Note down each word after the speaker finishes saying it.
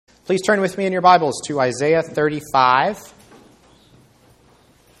Please turn with me in your Bibles to Isaiah 35.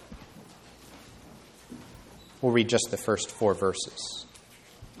 We'll read just the first 4 verses.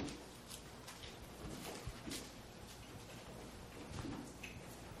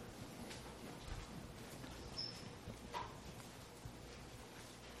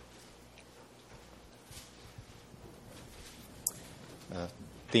 The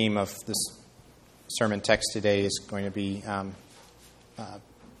theme of this sermon text today is going to be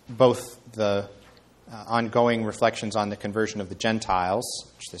both the ongoing reflections on the conversion of the Gentiles,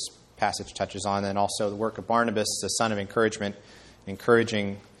 which this passage touches on, and also the work of Barnabas, the son of encouragement,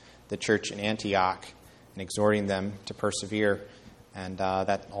 encouraging the church in Antioch and exhorting them to persevere. And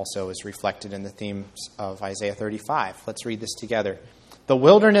that also is reflected in the themes of Isaiah 35. Let's read this together. The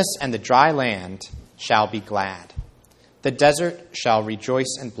wilderness and the dry land shall be glad. The desert shall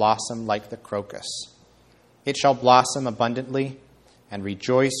rejoice and blossom like the crocus. It shall blossom abundantly and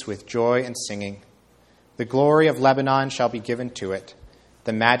rejoice with joy and singing. The glory of Lebanon shall be given to it,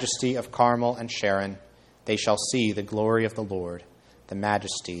 the majesty of Carmel and Sharon. They shall see the glory of the Lord, the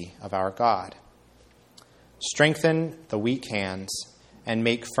majesty of our God. Strengthen the weak hands and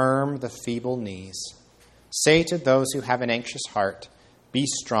make firm the feeble knees. Say to those who have an anxious heart, be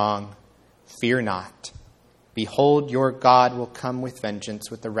strong, fear not. Behold, your God will come with vengeance,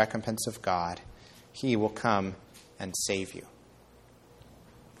 with the recompense of God. He will come and save you.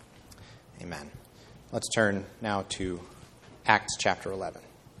 Amen. Let's turn now to Acts chapter 11.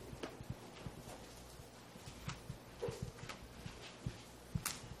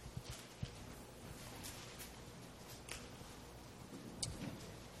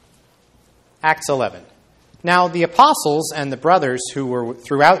 Acts 11. Now the apostles and the brothers who were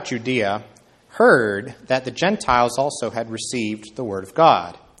throughout Judea heard that the Gentiles also had received the word of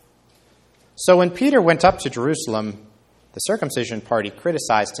God. So when Peter went up to Jerusalem, the circumcision party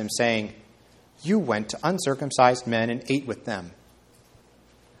criticized him, saying, "You went to uncircumcised men and ate with them."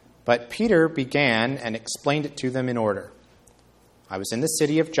 But Peter began and explained it to them in order. "I was in the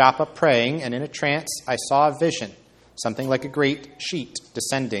city of Joppa praying, and in a trance I saw a vision, something like a great sheet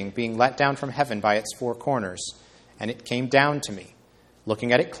descending, being let down from heaven by its 4 corners, and it came down to me.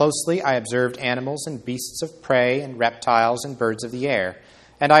 Looking at it closely, I observed animals and beasts of prey and reptiles and birds of the air.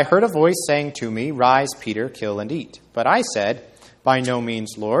 And I heard a voice saying to me, 'Rise, Peter, kill and eat.' But I said, 'By no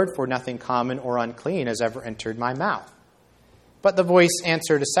means, Lord, for nothing common or unclean has ever entered my mouth.' But the voice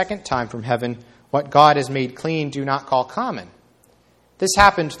answered a second time from heaven, 'What God has made clean, do not call common.' This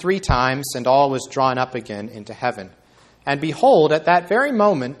happened 3 times, and all was drawn up again into heaven. And behold, at that very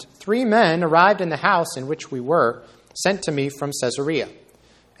moment, 3 men arrived in the house in which we were, sent to me from Caesarea.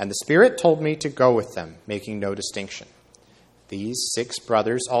 And the Spirit told me to go with them, making no distinction. These 6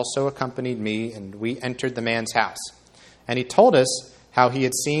 brothers also accompanied me, and we entered the man's house. And he told us how he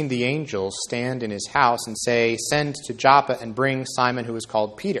had seen the angels stand in his house and say, 'Send to Joppa and bring Simon who is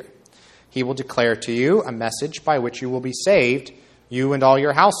called Peter. He will declare to you a message by which you will be saved, you and all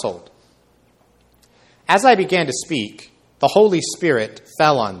your household.' As I began to speak, the Holy Spirit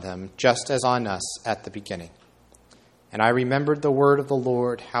fell on them, just as on us at the beginning. And I remembered the word of the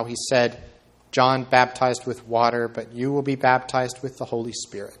Lord, how he said, 'John baptized with water, but you will be baptized with the Holy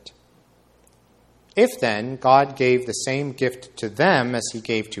Spirit.' If then God gave the same gift to them as he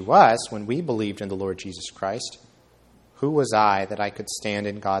gave to us when we believed in the Lord Jesus Christ, who was I that I could stand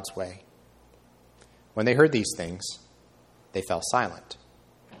in God's way?" When they heard these things, they fell silent,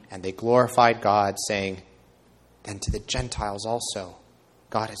 and they glorified God, saying, "Then to the Gentiles also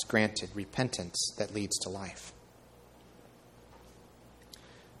God has granted repentance that leads to life."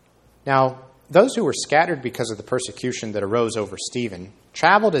 Now, those who were scattered because of the persecution that arose over Stephen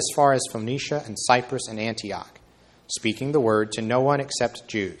traveled as far as Phoenicia and Cyprus and Antioch, speaking the word to no one except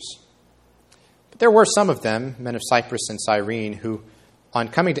Jews. But there were some of them, men of Cyprus and Cyrene, who, on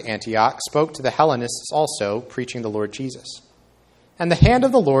coming to Antioch, spoke to the Hellenists also, preaching the Lord Jesus. And the hand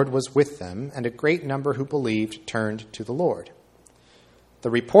of the Lord was with them, and a great number who believed turned to the Lord. The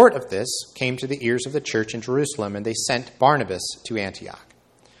report of this came to the ears of the church in Jerusalem, and they sent Barnabas to Antioch.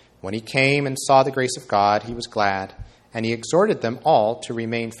 When he came and saw the grace of God, he was glad, and he exhorted them all to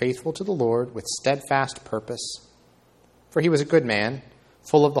remain faithful to the Lord with steadfast purpose. For he was a good man,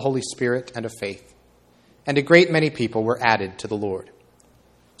 full of the Holy Spirit and of faith. And a great many people were added to the Lord.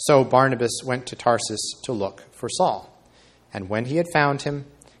 So Barnabas went to Tarsus to look for Saul. And when he had found him,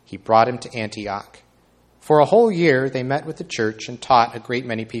 he brought him to Antioch. For a whole year they met with the church and taught a great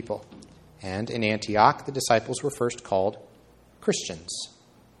many people. And in Antioch the disciples were first called Christians.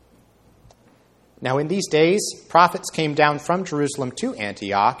 Now in these days, prophets came down from Jerusalem to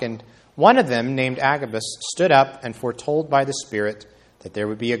Antioch, and one of them, named Agabus, stood up and foretold by the Spirit that there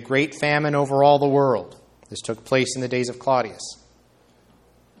would be a great famine over all the world. This took place in the days of Claudius.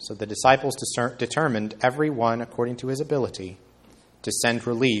 So the disciples determined, every one according to his ability, to send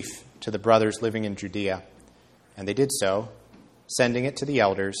relief to the brothers living in Judea. And they did so, sending it to the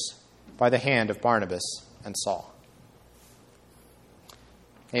elders by the hand of Barnabas and Saul.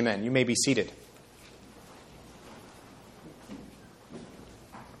 Amen. You may be seated.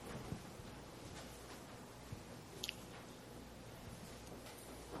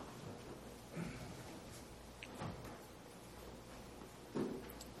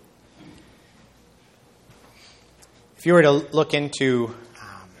 If you were to look into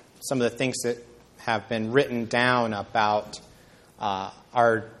some of the things that have been written down about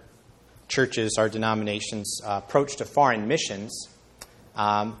our churches, our denominations' approach to foreign missions,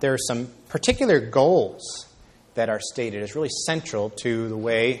 there are some particular goals that are stated as really central to the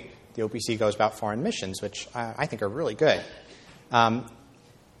way the OPC goes about foreign missions, which I think are really good. And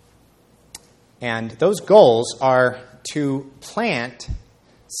those goals are to plant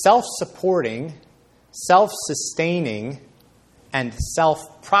self-supporting, self-sustaining, and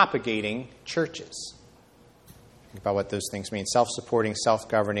self-propagating churches. Think about what those things mean. Self-supporting,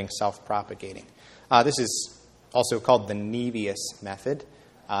 self-governing, self-propagating. This is also called the Nevius method,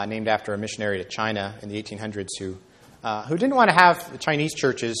 named after a missionary to China in the 1800s who didn't want to have the Chinese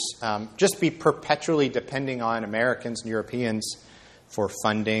churches just be perpetually depending on Americans and Europeans for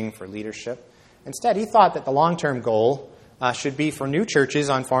funding, for leadership. Instead, he thought that the long-term goal should be for new churches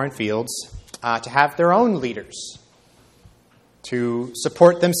on foreign fields to have their own leaders, to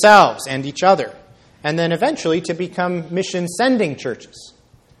support themselves and each other, and then eventually to become mission-sending churches.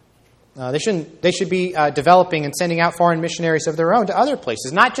 They should be developing and sending out foreign missionaries of their own to other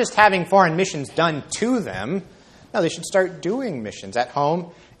places, not just having foreign missions done to them. No, they should start doing missions at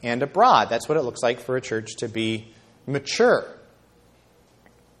home and abroad. That's what it looks like for a church to be mature.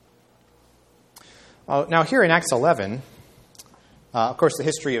 Now, here in Acts 11, of course, the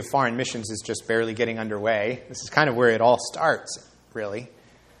history of foreign missions is just barely getting underway. This is kind of where it all starts, really.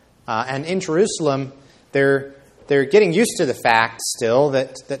 And in Jerusalem, they're getting used to the fact still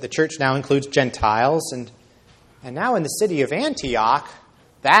that the church now includes Gentiles. And now in the city of Antioch,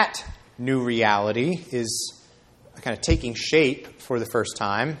 that new reality is kind of taking shape for the first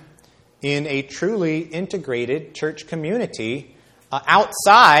time in a truly integrated church community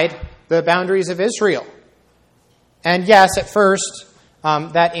outside the boundaries of Israel. And yes, at first,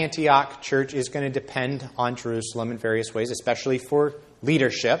 that Antioch church is going to depend on Jerusalem in various ways, especially for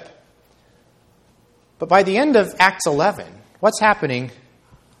leadership. But by the end of Acts 11, what's happening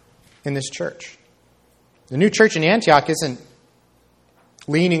in this church? The new church in Antioch isn't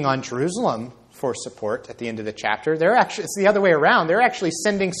leaning on Jerusalem for support at the end of the chapter. It's the other way around. They're actually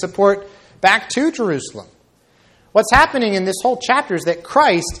sending support back to Jerusalem. What's happening in this whole chapter is that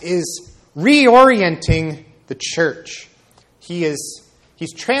Christ is reorienting the church. He's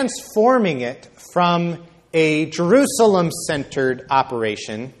transforming it from a Jerusalem-centered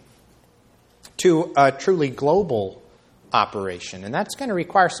operation to a truly global operation. And that's going to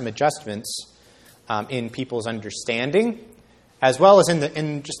require some adjustments in people's understanding, as well as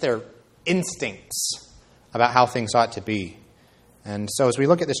in just their instincts about how things ought to be. And so as we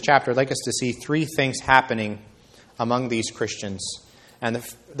look at this chapter, I'd like us to see three things happening among these Christians. And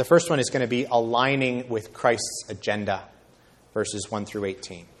the first one is going to be aligning with Christ's agenda, verses 1 through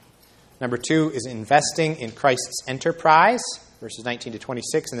 18. Number 2 is investing in Christ's enterprise, verses 19 to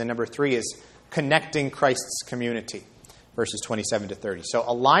 26. And then number 3 is connecting Christ's community, verses 27 to 30. So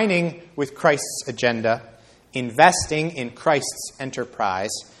aligning with Christ's agenda, investing in Christ's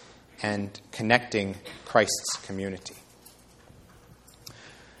enterprise, and connecting Christ's community.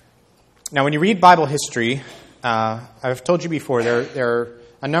 Now, when you read Bible history, I've told you before, there are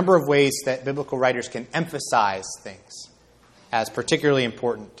a number of ways that biblical writers can emphasize things as particularly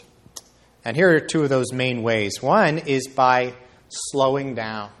important. And here are two of those main ways. One is by slowing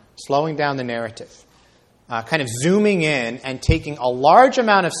down the narrative, kind of zooming in and taking a large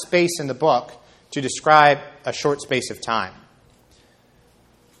amount of space in the book to describe a short space of time.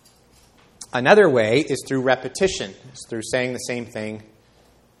 Another way is through repetition. It's through saying the same thing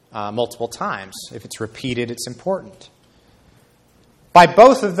multiple times. If it's repeated, it's important. By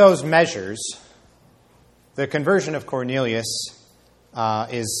both of those measures, the conversion of Cornelius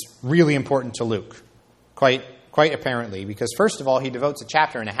is really important to Luke, quite apparently, because first of all, he devotes a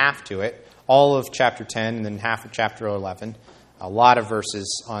chapter and a half to it, all of chapter 10 and then half of chapter 11, a lot of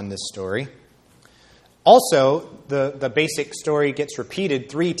verses on this story. Also, the basic story gets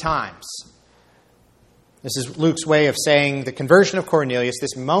repeated 3 times. This is Luke's way of saying the conversion of Cornelius,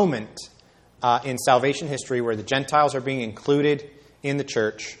 this moment in salvation history where the Gentiles are being included in the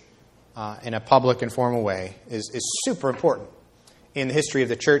church in a public and formal way is super important in the history of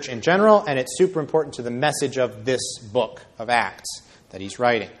the church in general, and it's super important to the message of this book of Acts that he's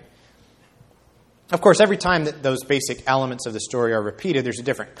writing. Of course, every time that those basic elements of the story are repeated, there's a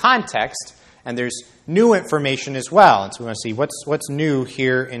different context, and there's new information as well. And so we want to see what's new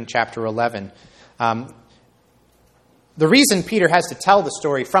here in chapter 11. The reason Peter has to tell the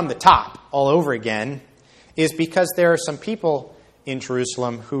story from the top all over again is because there are some people in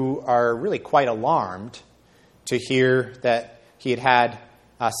Jerusalem who are really quite alarmed to hear that he had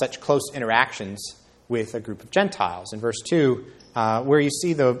such close interactions with a group of Gentiles. In verse 2, where you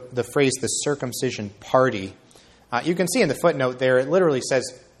see the phrase, the circumcision party, you can see in the footnote there, it literally says,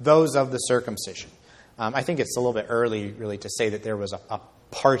 those of the circumcision. I think it's a little bit early, really, to say that there was a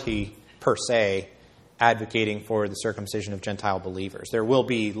party, per se, advocating for the circumcision of Gentile believers. There will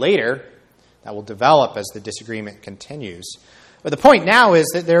be later, that will develop as the disagreement continues. But the point now is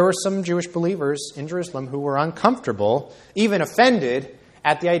that there were some Jewish believers in Jerusalem who were uncomfortable, even offended,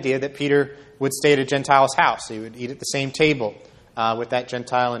 at the idea that Peter would stay at a Gentile's house. He would eat at the same table with that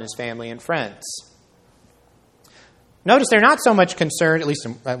Gentile and his family and friends. Notice they're not so much concerned, at least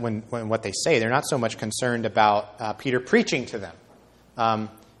when what they say, they're not so much concerned about Peter preaching to them.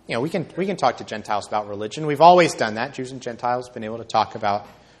 We can talk to Gentiles about religion. We've always done that. Jews and Gentiles have been able to talk about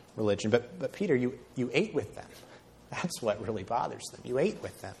religion. But Peter, you ate with them. That's what really bothers them. You ate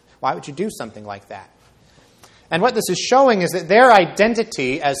with them. Why would you do something like that? And what this is showing is that their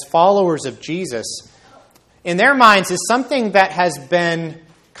identity as followers of Jesus, in their minds, is something that has been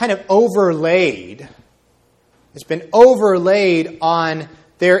kind of overlaid. It's been overlaid on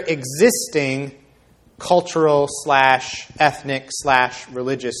their existing cultural / ethnic /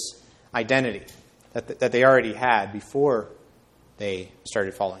 religious identity that they already had before they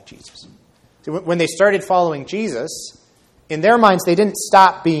started following Jesus. So when they started following Jesus, in their minds, they didn't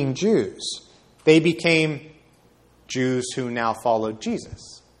stop being Jews. They became Jews who now followed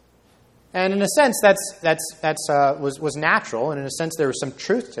Jesus. And in a sense, was natural, and in a sense, there was some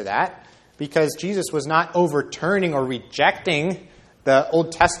truth to that, because Jesus was not overturning or rejecting the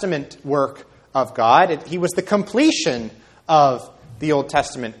Old Testament work of God. He was the completion of the Old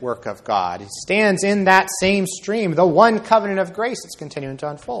Testament work of God. It stands in that same stream, the one covenant of grace that's continuing to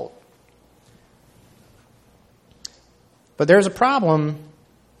unfold. But there's a problem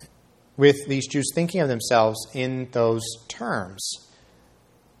with these Jews thinking of themselves in those terms.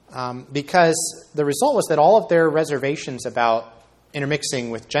 Because the result was that all of their reservations about intermixing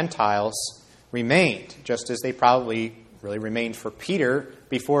with Gentiles remained, just as they probably really remained for Peter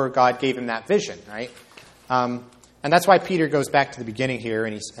before God gave him that vision, right? And that's why Peter goes back to the beginning here,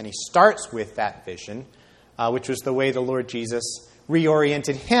 and he starts with that vision, which was the way the Lord Jesus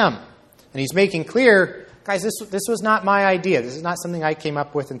reoriented him. And he's making clear, guys, this was not my idea. This is not something I came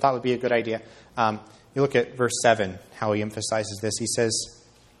up with and thought would be a good idea. You look at verse 7, how he emphasizes this. He says,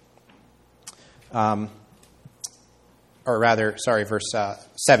 verse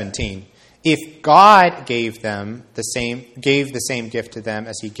 17. If God gave the same gift to them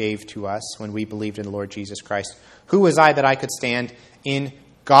as he gave to us when we believed in the Lord Jesus Christ, who was I that I could stand in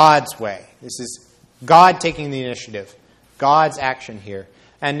God's way? This is God taking the initiative, God's action here.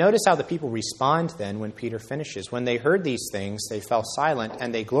 And notice how the people respond then when Peter finishes. When they heard these things, they fell silent,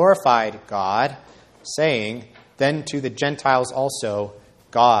 and they glorified God, saying, then to the Gentiles also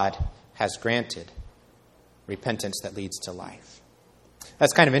God has granted repentance that leads to life.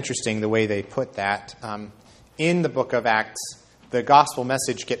 That's kind of interesting, the way they put that. In the book of Acts, the gospel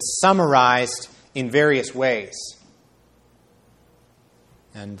message gets summarized in various ways.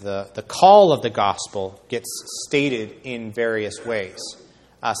 And the call of the gospel gets stated in various ways.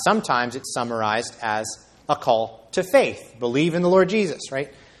 Sometimes it's summarized as a call to faith. Believe in the Lord Jesus,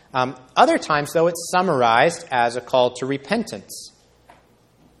 right? Other times, though, it's summarized as a call to repentance.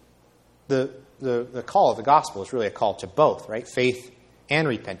 The call of the gospel is really a call to both, right? Faith and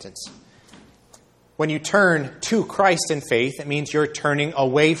repentance. When you turn to Christ in faith, it means you're turning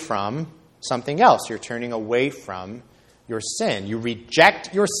away from something else. You're turning away from your sin. You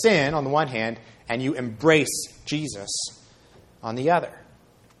reject your sin on the one hand, and you embrace Jesus on the other.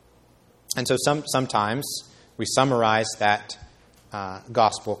 And so sometimes we summarize that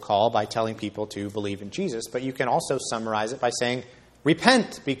gospel call by telling people to believe in Jesus, but you can also summarize it by saying,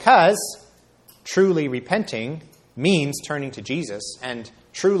 repent, because truly repenting means turning to Jesus, and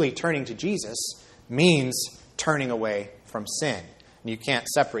truly turning to Jesus means turning away from sin. And you can't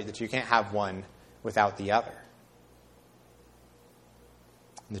separate the two. You can't have one without the other.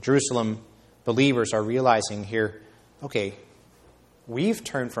 And the Jerusalem believers are realizing here, okay, we've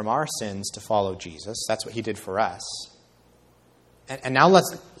turned from our sins to follow Jesus. That's what he did for us. And now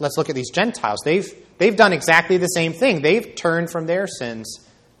let's look at these Gentiles. They've done exactly the same thing. They've turned from their sins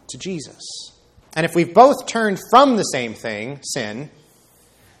to Jesus. And if we've both turned from the same thing, sin,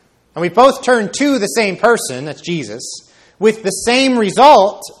 and we've both turned to the same person, that's Jesus, with the same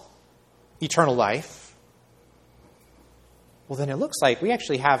result, eternal life, well, then it looks like we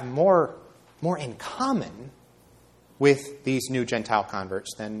actually have more in common with these new Gentile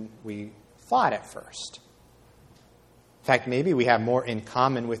converts than we thought at first. In fact, maybe we have more in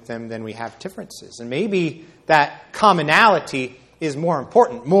common with them than we have differences. And maybe that commonality is more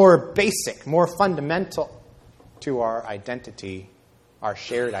important, more basic, more fundamental to our identity, our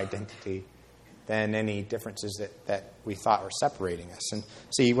shared identity, than any differences that we thought were separating us. And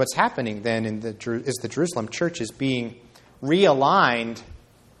see, what's happening then is the Jerusalem church is being realigned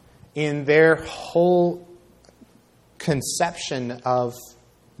in their whole conception of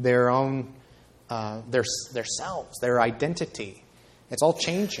their own, their selves, their identity. It's all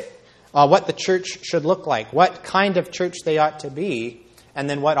changing. What the church should look like, what kind of church they ought to be, and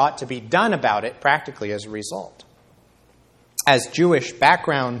then what ought to be done about it practically as a result. As Jewish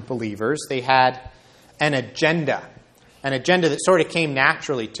background believers, they had an agenda that sort of came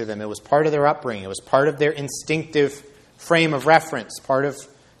naturally to them. It was part of their upbringing. It was part of their instinctive frame of reference. Part of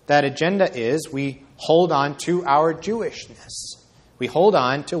that agenda is we hold on to our Jewishness. We hold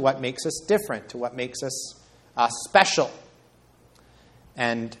on to what makes us different, to what makes us special.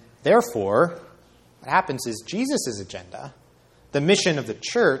 And therefore, what happens is Jesus' agenda, the mission of the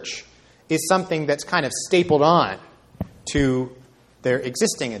church, is something that's kind of stapled on to their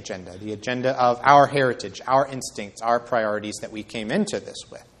existing agenda, the agenda of our heritage, our instincts, our priorities that we came into this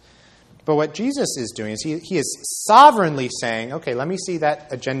with. But what Jesus is doing is he is sovereignly saying, okay, let me see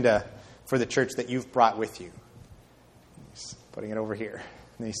that agenda for the church that you've brought with you. He's putting it over here.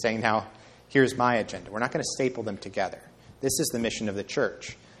 And he's saying, now, here's my agenda. We're not going to staple them together. This is the mission of the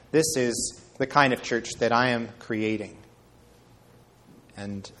church. This is the kind of church that I am creating.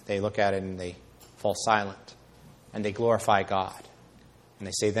 And they look at it and they fall silent. And they glorify God. And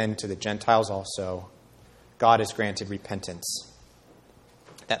they say then to the Gentiles also, God has granted repentance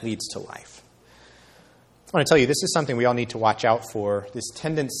that leads to life. I want to tell you, this is something we all need to watch out for, this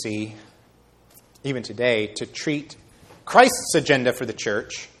tendency, even today, to treat Christ's agenda for the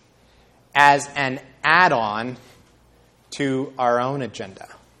church as an add-on to our own agenda.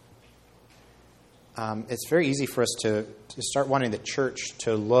 It's very easy for us to start wanting the church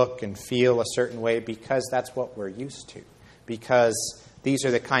to look and feel a certain way because that's what we're used to. Because these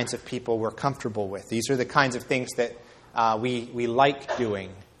are the kinds of people we're comfortable with. These are the kinds of things that we like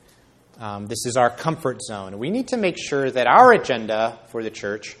doing. This is our comfort zone. We need to make sure that our agenda for the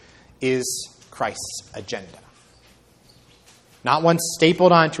church is Christ's agenda. Not one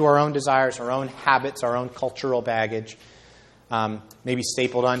stapled onto our own desires, our own habits, our own cultural baggage. Maybe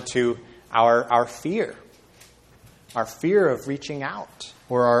stapled onto our fear of reaching out,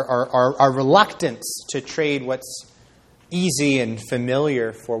 or our reluctance to trade what's easy and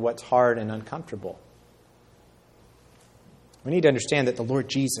familiar for what's hard and uncomfortable. We need to understand that the Lord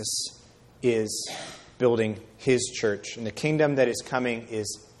Jesus is building His church, and the kingdom that is coming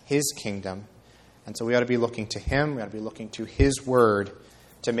is His kingdom. And so we ought to be looking to Him, we ought to be looking to His Word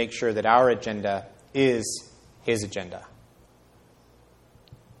to make sure that our agenda is His agenda.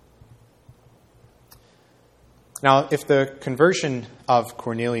 Now, if the conversion of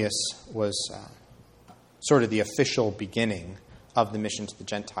Cornelius was sort of the official beginning of the mission to the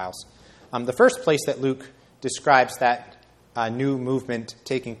Gentiles, the first place that Luke describes that new movement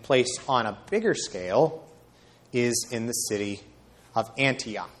taking place on a bigger scale is in the city of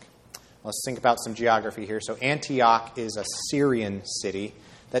Antioch. Let's think about some geography here. So Antioch is a Syrian city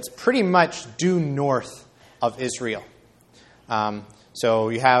that's pretty much due north of Israel. So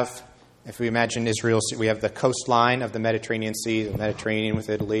you have, if we imagine Israel, we have the coastline of the Mediterranean Sea, the Mediterranean with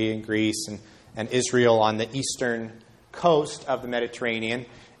Italy and Greece, and Israel on the eastern coast of the Mediterranean.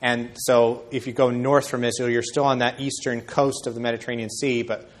 And so if you go north from Israel, you're still on that eastern coast of the Mediterranean Sea,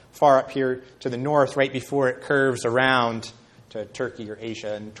 but far up here to the north, right before it curves around to Turkey or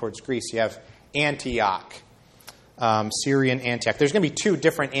Asia and towards Greece, you have Antioch, Syrian Antioch. There's going to be two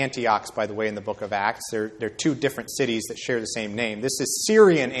different Antiochs, by the way, in the book of Acts. They're two different cities that share the same name. This is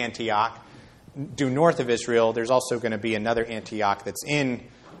Syrian Antioch, due north of Israel. There's also going to be another Antioch that's in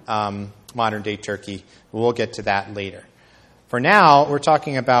modern-day Turkey. We'll get to that later. For now, we're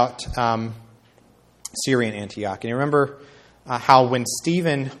talking about Syrian Antioch. And you remember how when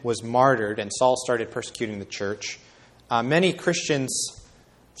Stephen was martyred and Saul started persecuting the church, many Christians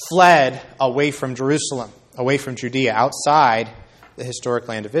fled away from Jerusalem, away from Judea, outside the historic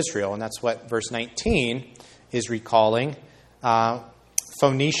land of Israel. And that's what verse 19 is recalling.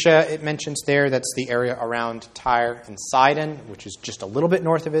 Phoenicia, it mentions there. That's the area around Tyre and Sidon, which is just a little bit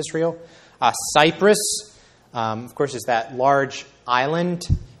north of Israel. Cyprus, of course, is that large island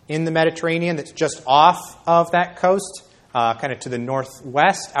in the Mediterranean that's just off of that coast, kind of to the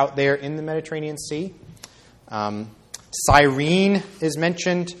northwest out there in the Mediterranean Sea. Cyrene is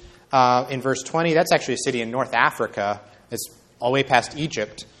mentioned in verse 20. That's actually a city in North Africa. It's all the way past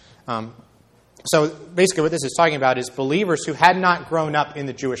Egypt. So basically what this is talking about is believers who had not grown up in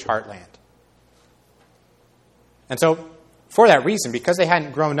the Jewish heartland. And so for that reason, because they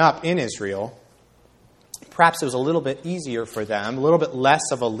hadn't grown up in Israel, perhaps it was a little bit easier for them, a little bit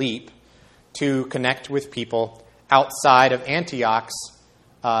less of a leap to connect with people outside of Antioch's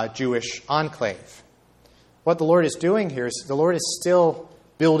Jewish enclave. What the Lord is doing here is the Lord is still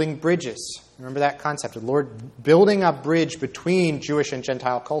building bridges. Remember that concept of the Lord building a bridge between Jewish and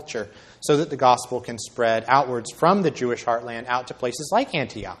Gentile culture so that the gospel can spread outwards from the Jewish heartland out to places like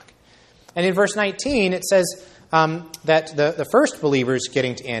Antioch. And in verse 19, it says that the first believers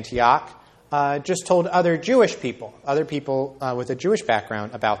getting to Antioch just told other Jewish people, other people with a Jewish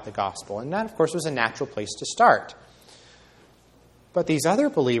background about the gospel. And that, of course, was a natural place to start. But these other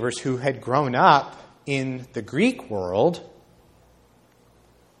believers who had grown up in the Greek world,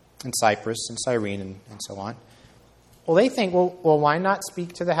 in Cyprus and Cyrene and so on, well, they think, well, why not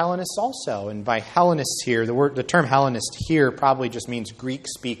speak to the Hellenists also? And by Hellenists here, the term Hellenist here probably just means Greek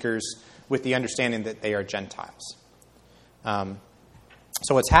speakers with the understanding that they are Gentiles.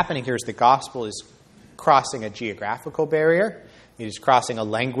 So what's happening here is the gospel is crossing a geographical barrier, it is crossing a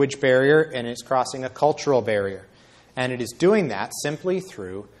language barrier, and it's crossing a cultural barrier. And it is doing that simply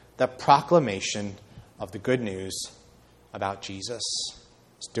through the proclamation of the good news about Jesus.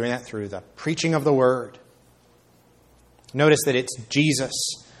 It's doing that through the preaching of the word. Notice that it's Jesus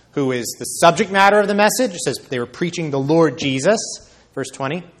who is the subject matter of the message. It says they were preaching the Lord Jesus, verse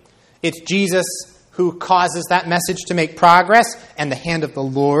 20. It's Jesus who causes that message to make progress, and the hand of the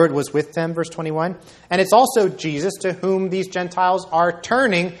Lord was with them, verse 21. And it's also Jesus to whom these Gentiles are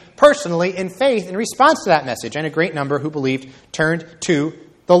turning personally in faith in response to that message, and a great number who believed turned to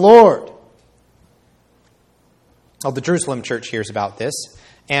the Lord. Well, the Jerusalem church hears about this,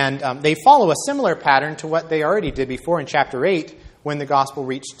 and they follow a similar pattern to what they already did before in chapter 8 when the gospel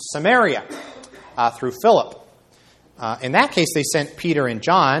reached Samaria through Philip. In that case, they sent Peter and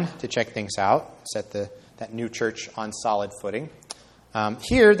John to check things out, set that new church on solid footing.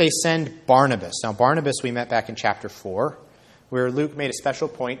 Here they send Barnabas. Now, Barnabas we met back in chapter 4, where Luke made a special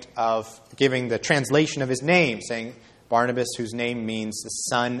point of giving the translation of his name, saying Barnabas, whose name means the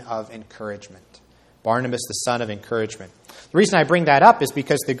son of encouragement. Barnabas, the son of encouragement. The reason I bring that up is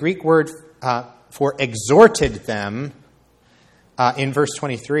because the Greek word for exhorted them in verse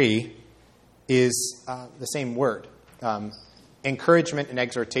 23 is the same word. Encouragement and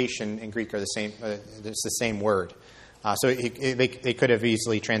exhortation in Greek are the same. It's the same word. So they could have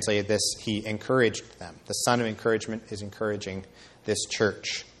easily translated this, he encouraged them. The son of encouragement is encouraging this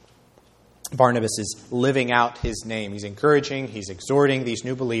church. Barnabas is living out his name. He's encouraging, he's exhorting these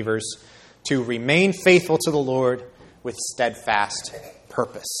new believers to remain faithful to the Lord with steadfast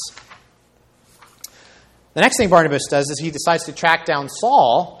purpose. The next thing Barnabas does is he decides to track down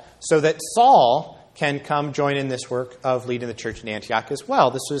Saul so that Saul can come join in this work of leading the church in Antioch as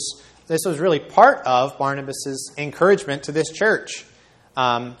well. This was really part of Barnabas' encouragement to this church.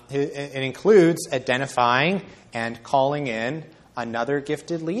 It includes identifying and calling in another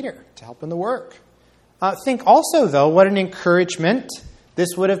gifted leader to help in the work. Think also, though, what an encouragement this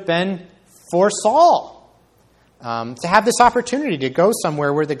would have been for Saul. To have this opportunity to go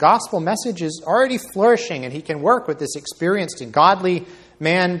somewhere where the gospel message is already flourishing and he can work with this experienced and godly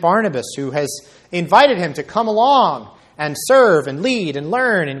man Barnabas who has invited him to come along and serve and lead and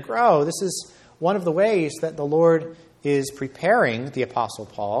learn and grow. This is one of the ways that the Lord is preparing the Apostle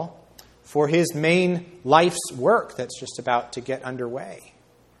Paul for his main life's work that's just about to get underway.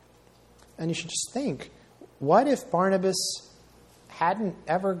 And you should just think, what if Barnabas hadn't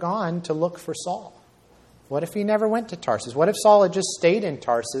ever gone to look for Saul? What if he never went to Tarsus? What if Saul had just stayed in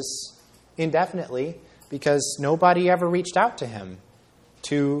Tarsus indefinitely because nobody ever reached out to him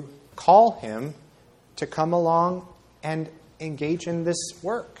to call him to come along and engage in this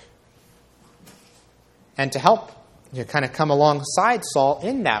work and to help kind of come alongside Saul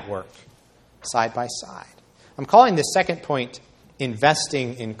in that work, side by side? I'm calling this second point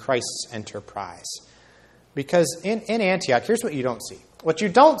investing in Christ's enterprise. Because in Antioch, here's what you don't see. What you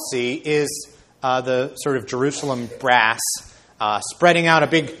don't see is the sort of Jerusalem brass spreading out a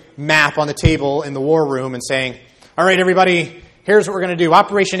big map on the table in the war room and saying, all right, everybody, here's what we're going to do.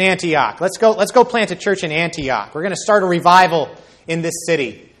 Operation Antioch. Let's go plant a church in Antioch. We're going to start a revival in this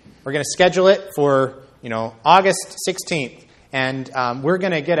city. We're going to schedule it for, August 16th. And we're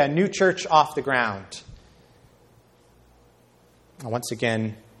going to get a new church off the ground. Once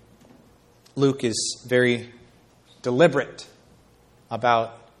again, Luke is very deliberate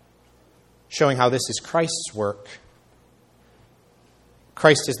about showing how this is Christ's work.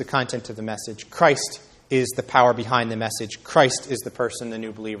 Christ is the content of the message. Christ is the power behind the message. Christ is the person the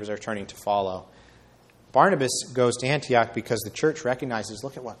new believers are turning to follow. Barnabas goes to Antioch because the church recognizes,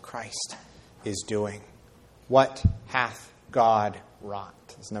 look at what Christ is doing. What hath God wrought?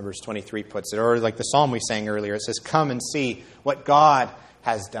 As Numbers 23 puts it. Or like the psalm we sang earlier, it says, come and see what God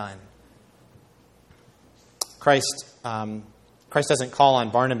has done. Christ doesn't call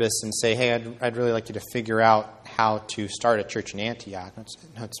on Barnabas and say, hey, I'd really like you to figure out how to start a church in Antioch.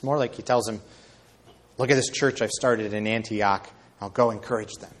 It's more like he tells him, look at this church I've started in Antioch. I'll go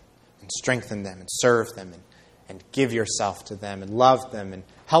encourage them and strengthen them and serve them and give yourself to them and love them and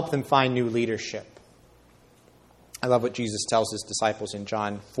help them find new leadership. I love what Jesus tells his disciples in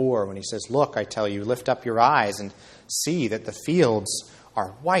John 4 when he says, look, I tell you, lift up your eyes and see that the fields are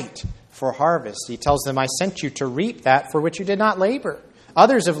white for harvest. He tells them, I sent you to reap that for which you did not labor.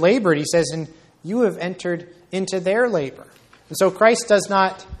 Others have labored, he says, and you have entered into their labor. And so Christ does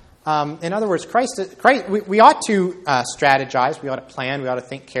not, in other words, we ought to strategize, we ought to plan, we ought to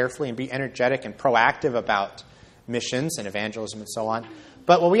think carefully and be energetic and proactive about missions and evangelism and so on.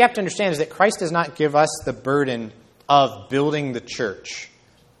 But what we have to understand is that Christ does not give us the burden of building the church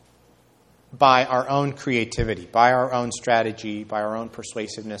by our own creativity, by our own strategy, by our own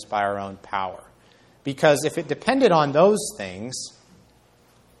persuasiveness, by our own power. Because if it depended on those things,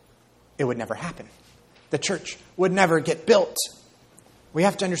 it would never happen. The church would never get built. We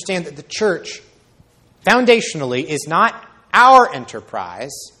have to understand that the church, foundationally, is not our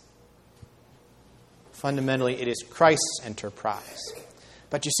enterprise. Fundamentally, it is Christ's enterprise.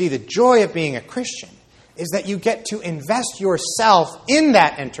 But you see, the joy of being a Christian is that you get to invest yourself in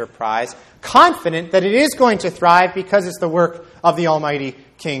that enterprise, confident that it is going to thrive because it's the work of the Almighty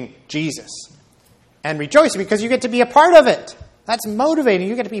King Jesus. And rejoicing because you get to be a part of it. That's motivating.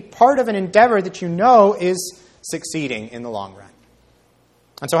 You get to be part of an endeavor that you know is succeeding in the long run.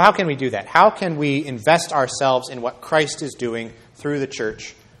 And so how can we do that? How can we invest ourselves in what Christ is doing through the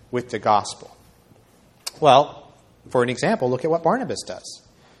church with the gospel? Well, for an example, look at what Barnabas does.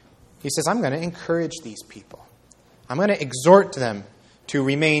 He says, I'm going to encourage these people. I'm going to exhort them to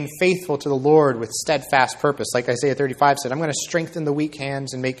remain faithful to the Lord with steadfast purpose. Like Isaiah 35 said, I'm going to strengthen the weak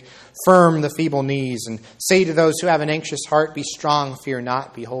hands and make firm the feeble knees and say to those who have an anxious heart, be strong, fear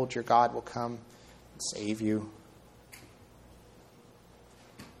not. Behold, your God will come and save you.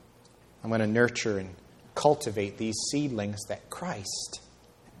 I'm going to nurture and cultivate these seedlings that Christ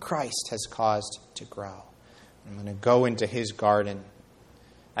has caused to grow. I'm going to go into his garden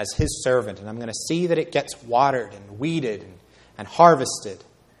as his servant, and I'm going to see that it gets watered and weeded and harvested.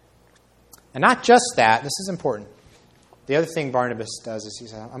 And not just that, this is important. The other thing Barnabas does is he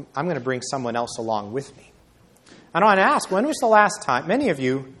says, I'm going to bring someone else along with me. And I want to ask, when was the last time? Many of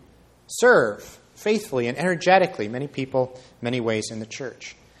you serve faithfully and energetically, many people, many ways in the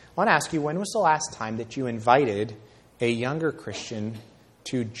church. I want to ask you, when was the last time that you invited a younger Christian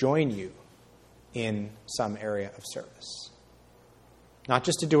to join you in some area of service? Not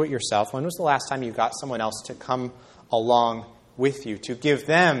just to do it yourself. When was the last time you got someone else to come along with you, to give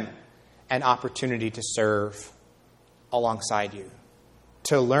them an opportunity to serve alongside you,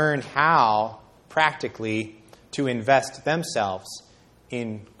 to learn how practically to invest themselves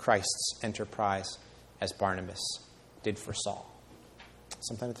in Christ's enterprise as Barnabas did for Saul?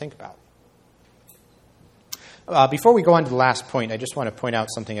 Something to think about. Before we go on to the last point, I just want to point out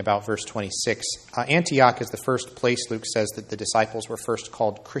something about verse 26. Antioch is the first place, Luke says, that the disciples were first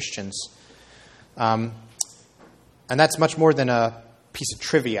called Christians. And that's much more than a piece of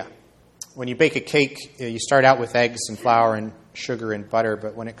trivia. When you bake a cake, you start out with eggs and flour and sugar and butter,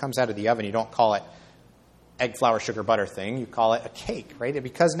 but when it comes out of the oven, you don't call it egg, flour, sugar, butter thing. You call it a cake, right?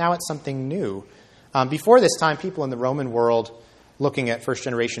 Because now it's something new. Before this time, people in the Roman world looking at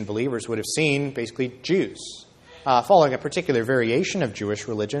first-generation believers would have seen basically Jews, following a particular variation of Jewish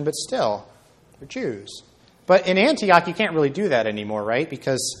religion, but still, they're Jews. But in Antioch, you can't really do that anymore, right?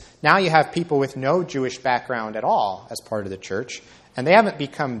 Because now you have people with no Jewish background at all as part of the church, and they haven't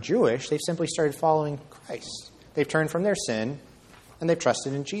become Jewish. They've simply started following Christ. They've turned from their sin, and they've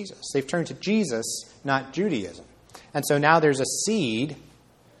trusted in Jesus. They've turned to Jesus, not Judaism. And so now there's a need,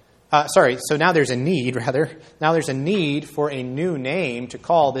 Now there's a need for a new name to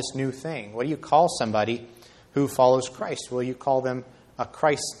call this new thing. What do you call somebody who follows Christ? Will you call them a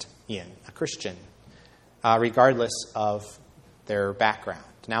Christian, regardless of their background?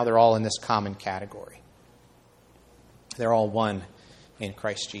 Now they're all in this common category. They're all one in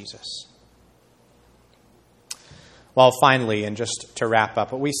Christ Jesus. Well, finally, and just to wrap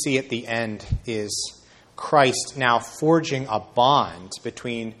up, what we see at the end is Christ now forging a bond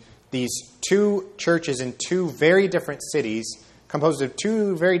between these two churches in two very different cities, composed of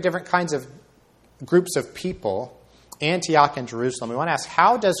two very different kinds of groups of people, Antioch and Jerusalem. We want to ask,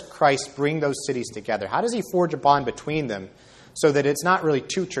 how does Christ bring those cities together? How does he forge a bond between them so that it's not really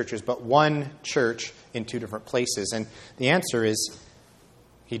two churches, but one church in two different places? And the answer is,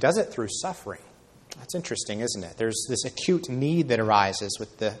 he does it through suffering. That's interesting, isn't it? There's this acute need that arises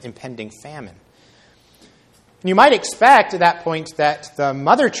with the impending famine. And you might expect at that point that the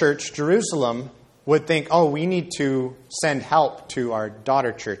mother church, Jerusalem, would think, oh, we need to send help to our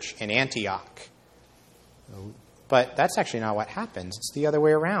daughter church in Antioch. But that's actually not what happens. It's the other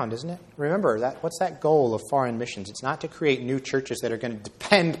way around, isn't it? Remember, what's that goal of foreign missions? It's not to create new churches that are going to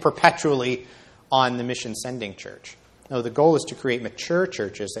depend perpetually on the mission sending church. No, the goal is to create mature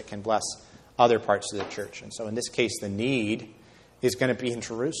churches that can bless other parts of the church. And so in this case, the need is going to be in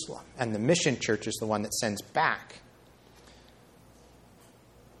Jerusalem. And the mission church is the one that sends back.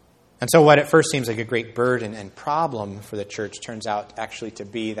 And so what at first seems like a great burden and problem for the church turns out actually to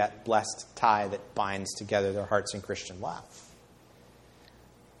be that blessed tie that binds together their hearts in Christian love.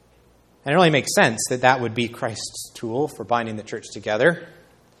 And it only makes sense that that would be Christ's tool for binding the church together.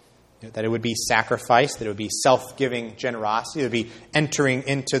 That it would be sacrifice, that it would be self-giving generosity, it would be entering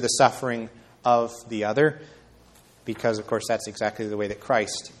into the suffering of the other. Because, of course, that's exactly the way that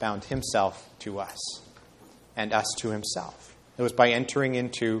Christ bound himself to us and us to himself. It was by entering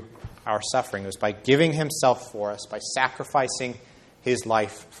into our suffering. It was by giving himself for us, by sacrificing his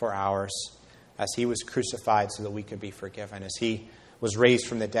life for ours, as he was crucified so that we could be forgiven, as he was raised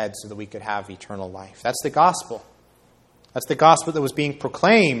from the dead so that we could have eternal life. That's the gospel. That's the gospel that was being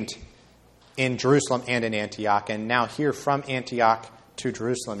proclaimed in Jerusalem and in Antioch. And now here from Antioch to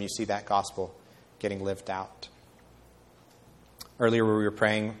Jerusalem, you see that gospel getting lived out. Earlier we were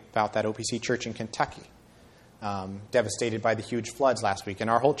praying about that OPC church in Kentucky, devastated by the huge floods last week. And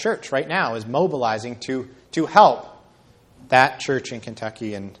our whole church right now is mobilizing to help that church in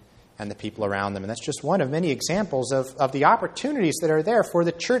Kentucky and the people around them. And that's just one of many examples of the opportunities that are there for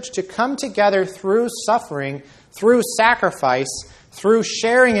the church to come together through suffering, through sacrifice, through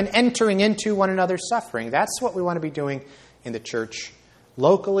sharing and entering into one another's suffering. That's what we want to be doing in the church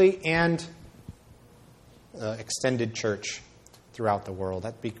locally and extended church throughout the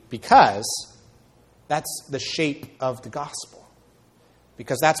world. Because that's the shape of the gospel.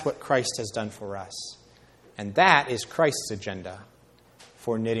 Because that's what Christ has done for us. And that is Christ's agenda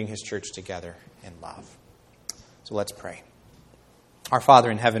for knitting his church together in love. So let's pray. Our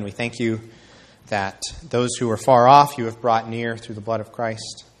Father in heaven, we thank you that those who are far off you have brought near through the blood of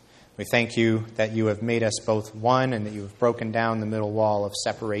Christ. We thank you that you have made us both one and that you have broken down the middle wall of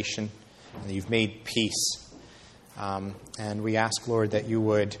separation and that you've made peace. And we ask, Lord, that you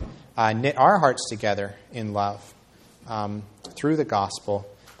would knit our hearts together in love through the gospel,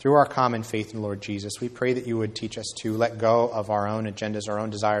 through our common faith in the Lord Jesus. We pray that you would teach us to let go of our own agendas, our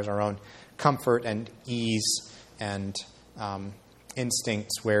own desires, our own comfort and ease and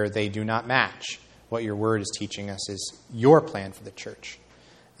instincts where they do not match what your word is teaching us is your plan for the church.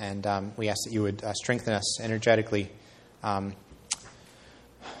 And we ask that you would strengthen us energetically,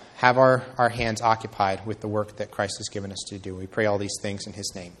 have our hands occupied with the work that Christ has given us to do. We pray all these things in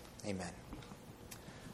his name. Amen.